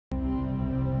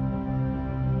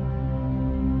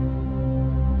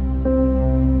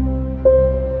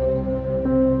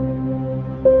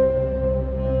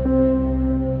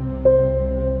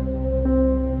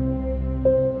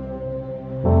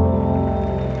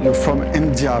from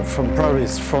India, from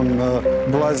Paris, from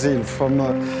Brazil, from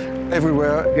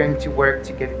everywhere. We're going to work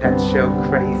to get that show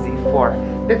crazy for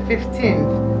the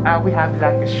 15th. We have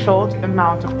like a short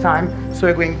amount of time, so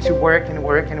we're going to work and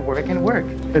work and work and work.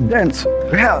 And dance,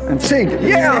 yeah, and sing,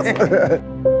 yes!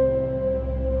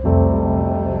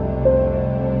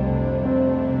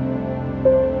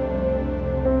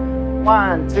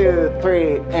 1, 2,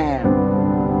 3, and...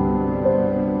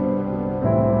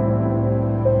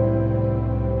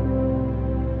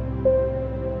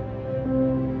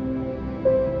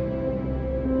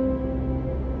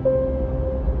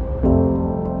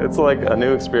 It's like a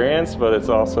new experience, but it's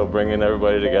also bringing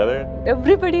everybody together.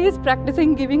 Everybody is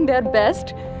practicing giving their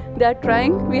best. They're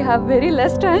trying. We have very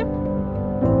less time.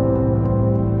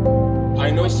 I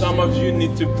know some of you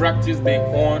need to practice their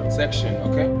own section,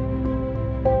 okay?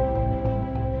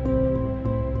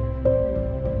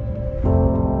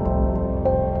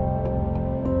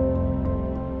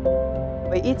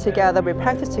 We eat together, we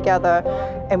practice together,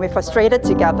 and we're frustrated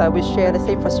together. We share the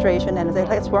same frustration and say,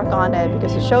 let's work on it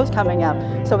because the show's coming up.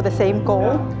 So with the same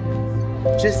goal.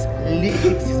 Just live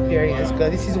this experience,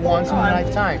 because this is once in a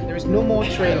lifetime. There is no more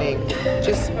training.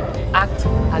 Just act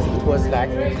as it was like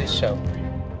this show.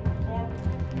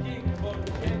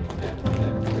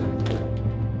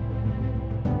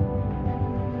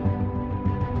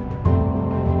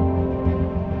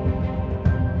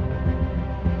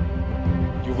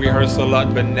 We rehearse a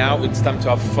lot, but now it's time to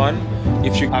have fun.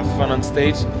 If you have fun on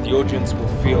stage, the audience will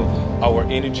feel our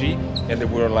energy and they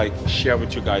will like share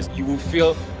with you guys. You will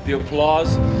feel the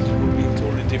applause, it will be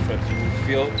totally different. You will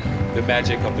feel the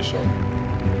magic of the show.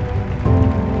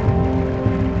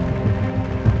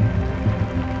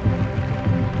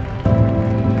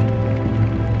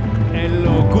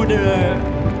 Hello, good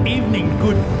evening,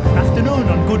 good afternoon,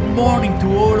 and good morning to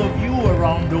all of you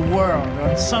around the world,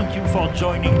 and thank you for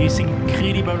joining this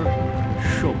incredible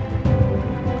show.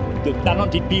 The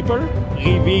talented people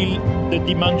reveal the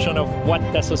dimension of what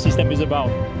Dassault Systèmes is about.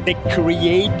 They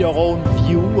create their own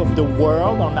view of the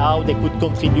world on how they could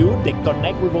contribute, they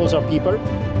connect with other people.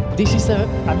 This is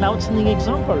an outstanding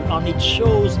example, and it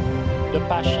shows the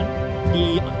passion,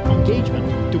 the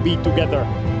engagement to be together,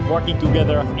 working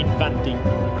together, inventing,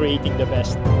 creating the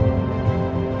best.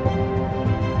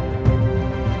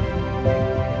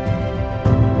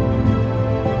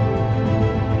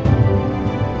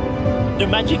 The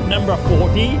magic number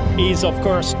 40 is, of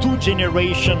course, 2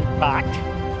 generations back.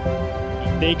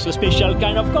 It takes a special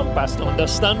kind of compass to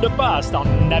understand the past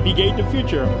and navigate the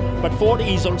future. But 40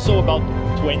 is also about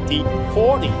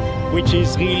 2040, which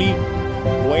is really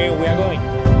where we are going.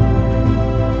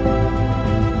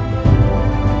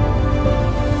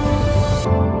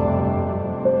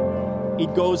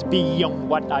 It goes beyond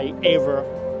what I ever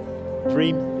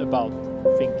dreamed about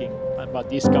thinking about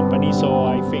this company, so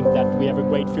I think that we have a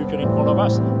great future in front of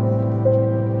us.